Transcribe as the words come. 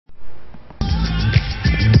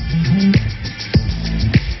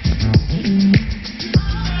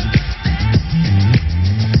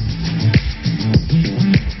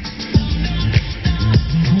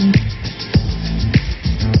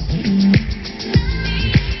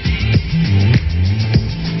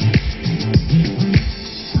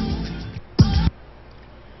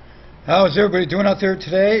How's everybody doing out there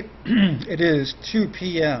today? It is 2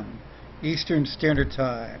 p.m. Eastern Standard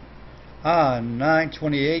Time on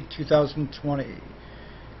 9/28/2020.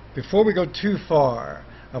 Before we go too far,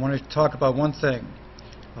 I want to talk about one thing.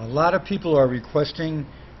 A lot of people are requesting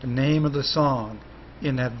the name of the song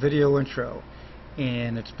in that video intro,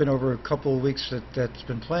 and it's been over a couple of weeks that's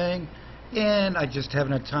been playing, and I just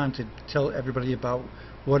haven't had time to tell everybody about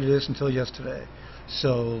what it is until yesterday.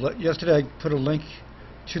 So yesterday I put a link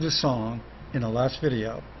to the song in the last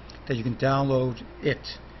video that you can download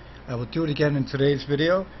it. I will do it again in today's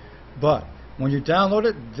video, but when you download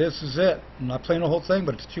it, this is it. I'm not playing the whole thing,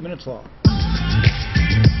 but it's 2 minutes long.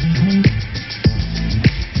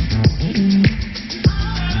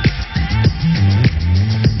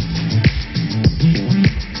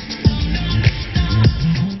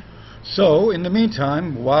 So in the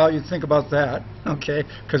meantime, while you think about that, okay,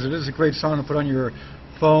 because it is a great song to put on your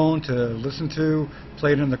phone to listen to,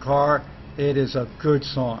 play it in the car, it is a good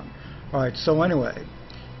song. Alright, so anyway,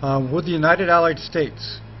 with the United Allied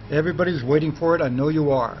States, everybody's waiting for it. I know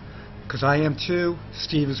you are, because I am too.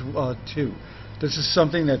 Steve is too. This is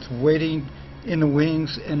something that's waiting in the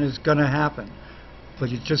wings and is going to happen. But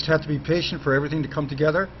you just have to be patient for everything to come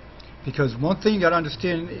together, because one thing you got to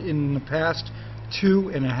understand, in the past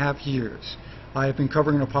 2.5 years, I have been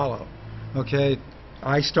covering Apollo. Okay,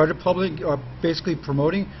 I started basically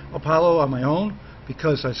promoting Apollo on my own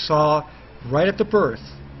because I saw right at the birth,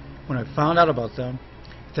 when I found out about them,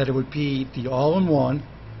 that it would be the all-in-one,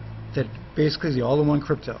 that basically the all-in-one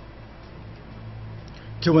crypto,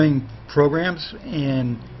 doing programs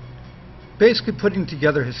and basically putting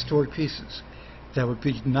together historic pieces that would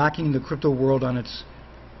be knocking the crypto world on its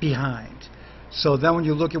behind. So then when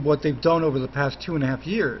you look at what they've done over the past 2.5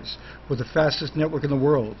 years with the fastest network in the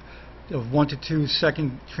world, of 1 to 2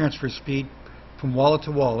 second transfer speed from wallet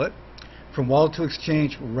to wallet, from wallet to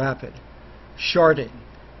exchange, rapid. Sharding.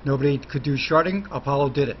 Nobody could do sharding. Apollo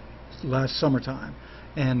did it last summertime,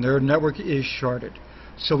 and their network is sharded.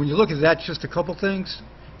 So when you look at that, just a couple things.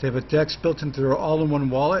 They have a DEX built into their all-in-one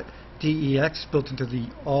wallet, DEX built into the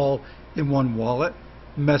all-in-one wallet,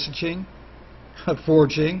 messaging,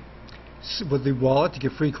 forging with the wallet to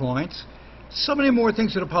get free coins. So many more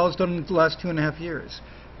things that Apollo's done in the last 2.5 years.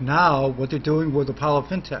 Now, what they're doing with Apollo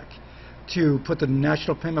FinTech to put the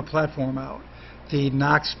national payment platform out, the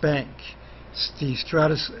Knox Bank, the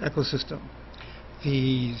Stratus ecosystem,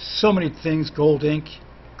 so many things, Gold Inc.,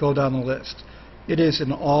 go down the list. It is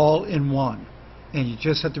an all-in-one, and you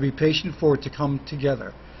just have to be patient for it to come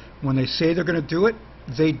together. When they say they're going to do it,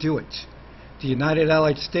 they do it. The United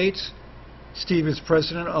Allied States, Steve is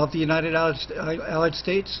president of the United Allied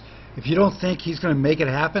States. If you don't think he's going to make it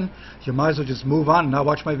happen, you might as well just move on and not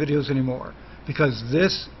watch my videos anymore, because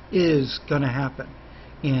this is going to happen,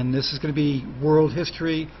 and this is going to be world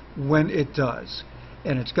history when it does,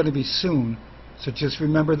 and it's going to be soon. So just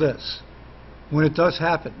remember this: when it does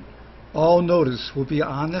happen, all notice will be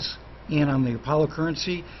on this and on the Apollo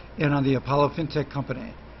currency and on the Apollo FinTech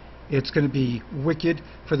company. It's going to be wicked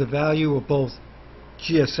for the value of both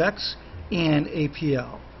GSX and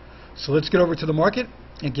APL. So let's get over to the market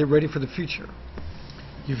and get ready for the future.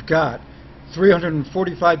 You've got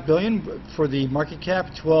 345 billion for the market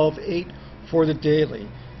cap, 12.8 for the daily.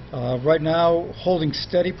 Right now, holding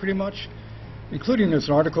steady pretty much, including there's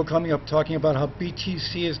an article coming up talking about how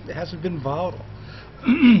BTC hasn't been volatile.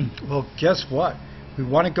 Well, guess what? We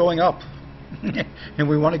want it going up, and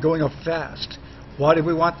we want it going up fast. Why do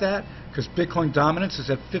we want that? Because Bitcoin dominance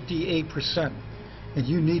is at 58%, and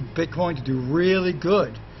you need Bitcoin to do really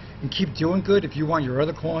good and keep doing good if you want your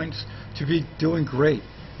other coins to be doing great,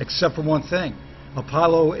 except for one thing.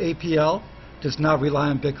 Apollo APL does not rely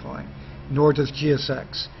on Bitcoin, nor does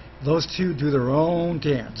GSX. Those two do their own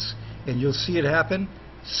dance, and you'll see it happen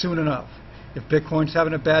soon enough. If Bitcoin's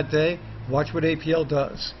having a bad day, watch what APL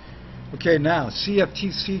does. Okay, now,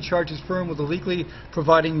 CFTC charges firm with illegally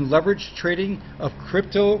providing leveraged trading of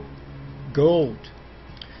crypto gold.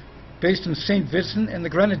 Based in St. Vincent and the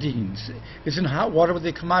Grenadines, is in hot water with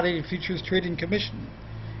the Commodity Futures Trading Commission.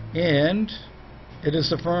 And it is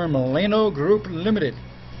the firm Lano Group Limited,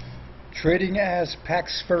 trading as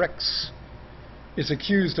Paxferex, is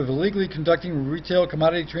accused of illegally conducting retail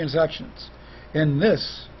commodity transactions. In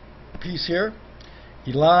this piece here,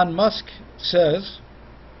 Elon Musk says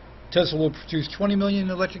Tesla will produce 20 million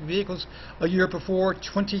electric vehicles a year before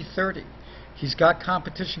 2030. He's got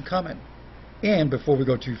competition coming. And before we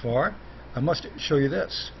go too far, I must show you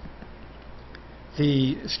this.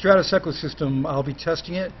 The Stratus ecosystem, I'll be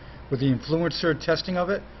testing it with the influencer testing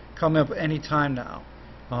of it coming up any time now,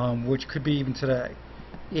 which could be even today.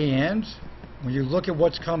 And when you look at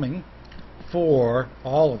what's coming, for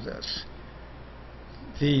all of this.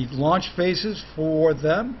 The launch phases for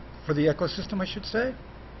them, for the ecosystem, I should say.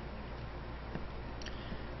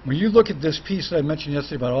 When you look at this piece that I mentioned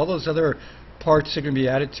yesterday about all those other parts that are going to be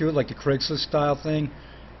added to it, like the Craigslist style thing,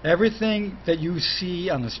 everything that you see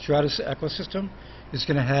on the Stratus ecosystem is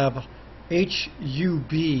going to have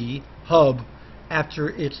HUB, hub, after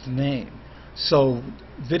its name. So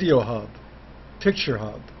Video Hub, Picture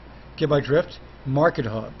Hub, get my drift? Market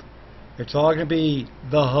Hub. It's all going to be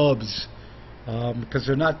the hubs. Because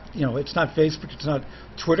they're not, you know, it's not Facebook, it's not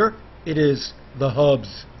Twitter, it is the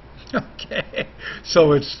hubs. Okay,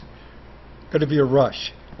 so it's going to be a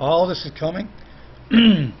rush. All this is coming.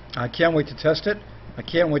 I can't wait to test it. I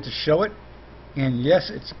can't wait to show it. And yes,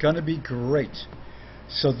 it's going to be great.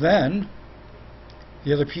 So then,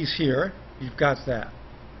 the other piece here, you've got that.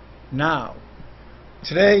 Now,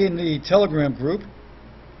 today in the Telegram group,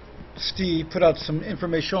 Steve put out some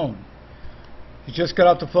information. He just got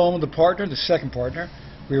off the phone with the partner, the second partner.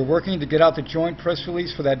 We are working to get out the joint press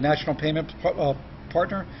release for that national payment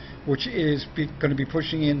partner, which is going to be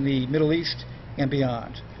pushing in the Middle East and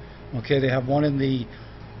beyond. Okay, they have one in the,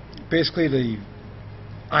 basically the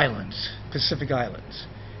islands, Pacific Islands,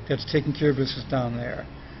 that's taking care of business down there.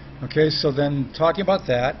 Okay, so then talking about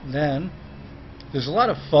that, then there's a lot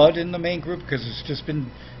of FUD in the main group because it's just been,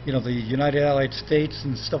 you know, the United Allied States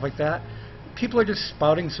and stuff like that. People are just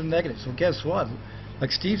spouting some negatives. Well, guess what?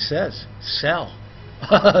 Like Steve says, sell.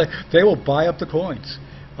 They will buy up the coins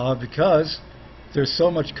because there's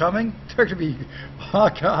so much coming. They're going to be, how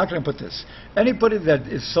can I put this? Anybody that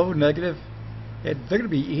is so negative, they're going to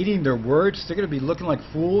be eating their words. They're going to be looking like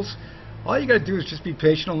fools. All you got to do is just be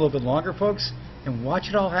patient a little bit longer, folks, and watch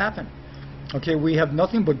it all happen. Okay, we have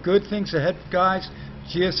nothing but good things ahead, guys.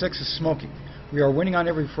 GSX is smoking. We are winning on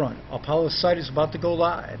every front. Apollo's site is about to go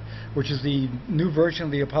live, which is the new version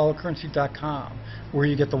of the ApolloCurrency.com, where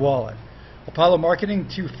you get the wallet. Apollo Marketing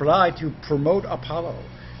to fly to promote Apollo,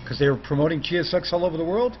 because they are promoting GSX all over the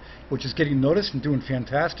world, which is getting noticed and doing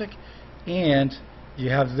fantastic. And you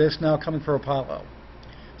have this now coming for Apollo.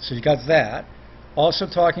 So you got that. Also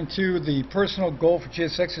talking to the personal goal for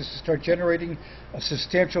GSX is to start generating a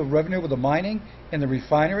substantial revenue with the mining and the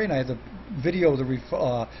refinery. And I have the video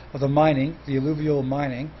of the mining, the alluvial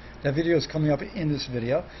mining. That video is coming up in this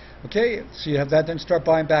video. Okay, so you have that. Then start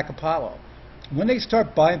buying back Apollo. When they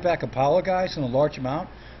start buying back Apollo, guys, in a large amount,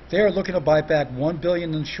 they are looking to buy back $1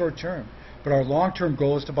 billion in the short term. But our long-term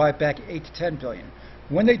goal is to buy back $8 to $10 billion.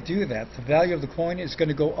 When they do that, the value of the coin is going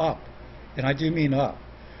to go up. And I do mean up.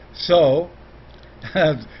 So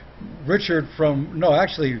Richard from, no,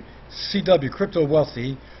 actually, CW, Crypto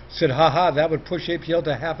Wealthy, said, haha, that would push APL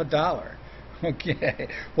to $0.50. Okay.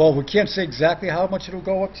 Well, we can't say exactly how much it'll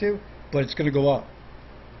go up to, but it's going to go up.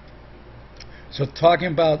 So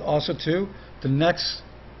talking about also, too, the next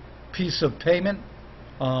piece of payment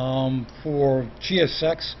for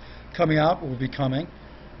GSX coming out will be coming.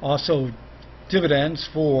 Also, dividends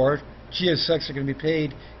for GSX are going to be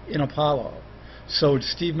paid in Apollo. So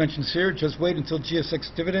Steve mentions here, just wait until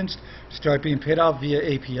GSX dividends start being paid out via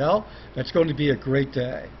APL. That's going to be a great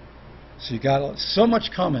day. So you got so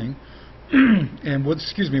much coming, and with,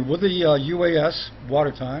 with the UAS,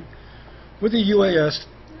 water time, with the UAS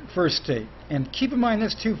first state. And keep in mind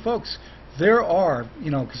this too, folks, there are,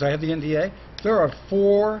 because I have the NDA, there are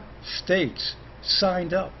 4 states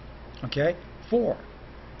signed up, okay? 4.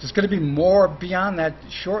 There's going to be more beyond that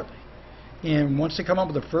shortly. And once they come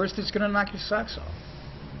up with the first, it's going to knock your socks off.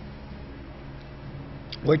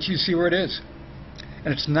 Wait till you see where it is.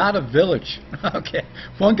 And it's not a village. Okay.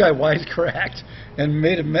 One guy wisecracked and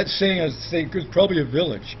made a saying it was probably a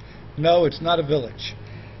village. No, it's not a village.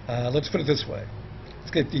 Let's put it this way. Let's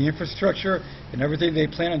get the infrastructure and everything they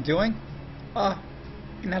plan on doing.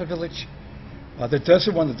 Not a village. The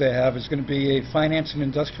desert one that they have is going to be a finance and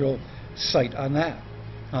industrial site on that,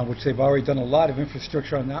 which they've already done a lot of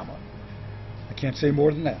infrastructure on that one. I can't say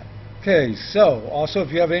more than that. Okay, so also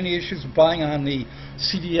if you have any issues buying on the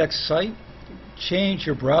CDX site, change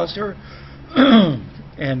your browser,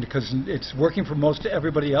 and because it's working for most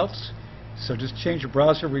everybody else, so just change your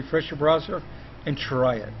browser, refresh your browser, and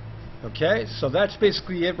try it. Okay, so that's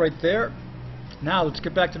basically it right there. Now let's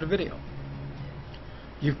get back to the video.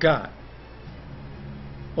 You've got,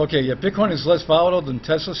 okay, yeah, Bitcoin is less volatile than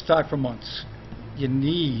Tesla stock for months. You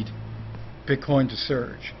need Bitcoin to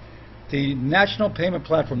surge. The national payment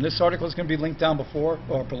platform, this article is going to be linked down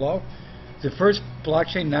below. The first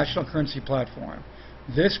blockchain national currency platform.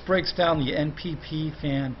 This breaks down the NPP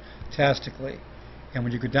fantastically. And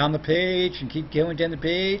when you go down the page and keep going down the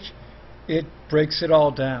page, it breaks it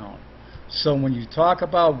all down. So when you talk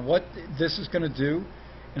about what this is going to do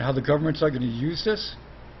and how the governments are going to use this,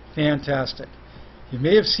 fantastic. You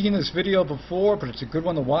may have seen this video before, but it's a good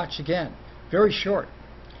one to watch again. Very short,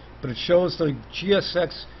 but it shows the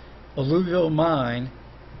GSX alluvial mine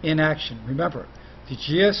in action. Remember, the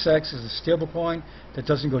GSX is a stablecoin that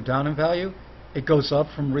doesn't go down in value. It goes up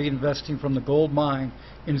from reinvesting from the gold mine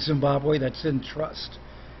in Zimbabwe that's in trust.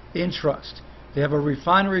 In trust. They have a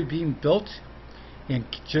refinery being built, and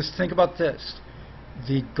just think about this.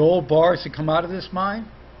 The gold bars that come out of this mine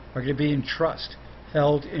are going to be in trust,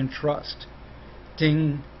 held in trust.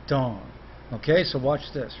 Ding dong. Okay, so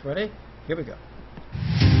watch this. Ready? Here we go.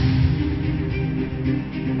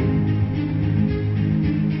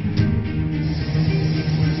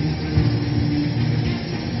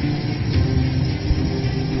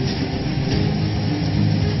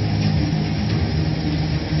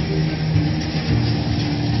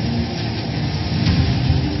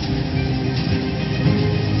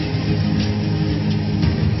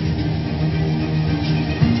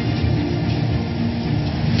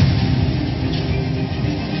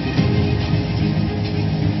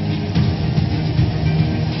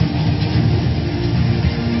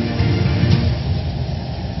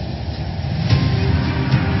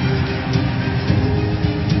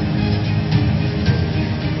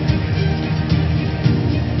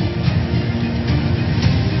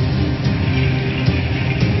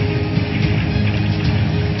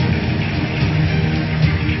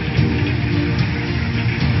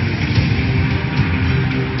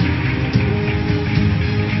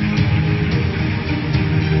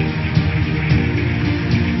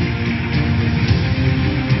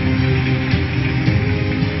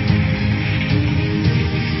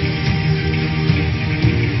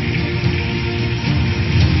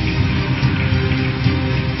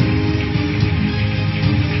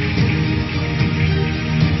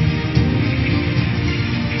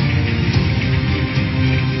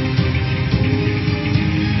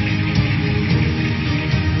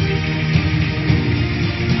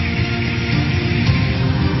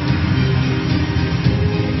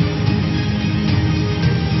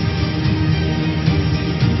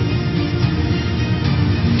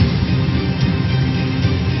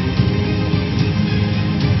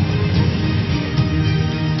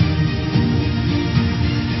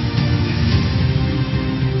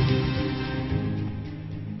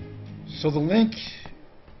 So the link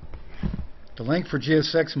for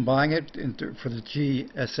GSX and buying it for the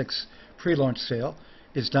GSX pre-launch sale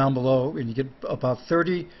is down below, and you get about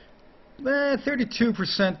 32%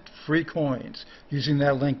 free coins using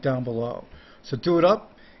that link down below. So do it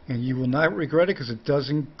up, and you will not regret it because it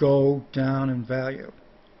doesn't go down in value.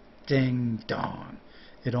 Ding dong.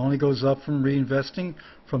 It only goes up from reinvesting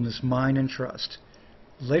from this mine and trust.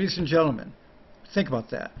 Ladies and gentlemen, think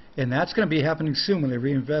about that. And that's going to be happening soon when they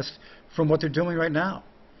reinvest from what they're doing right now.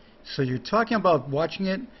 So you're talking about watching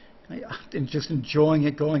it and just enjoying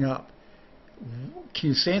it going up. Can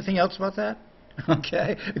you say anything else about that?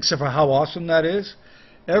 Okay, except for how awesome that is.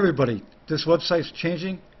 Everybody, this website's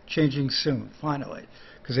changing soon, finally,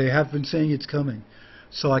 because they have been saying it's coming.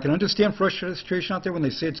 So I can understand frustration out there when they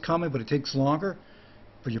say it's coming, but it takes longer.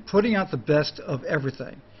 But you're putting out the best of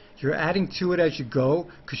everything. You're adding to it as you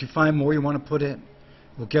go because you find more you want to put in.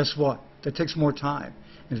 Well, guess what? That takes more time.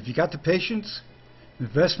 And if you got the patience,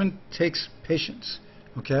 investment takes patience.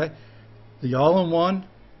 Okay? The all-in-one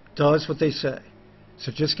does what they say.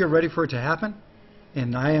 So just get ready for it to happen.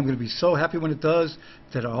 And I am going to be so happy when it does,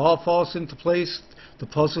 that it all falls into place. The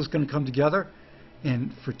puzzle is going to come together.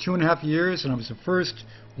 And for 2.5 years, and I was the first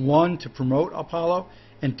one to promote Apollo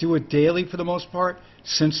and do it daily for the most part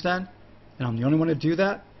since then. And I'm the only one to do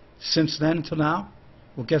that since then until now.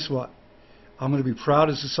 Well, guess what? I'm going to be proud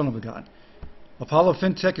as the son of a gun. Apollo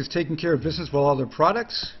FinTech is taking care of business with all their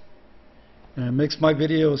products, and it makes my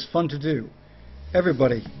videos fun to do.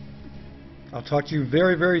 Everybody, I'll talk to you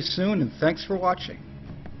very, very soon, and thanks for watching.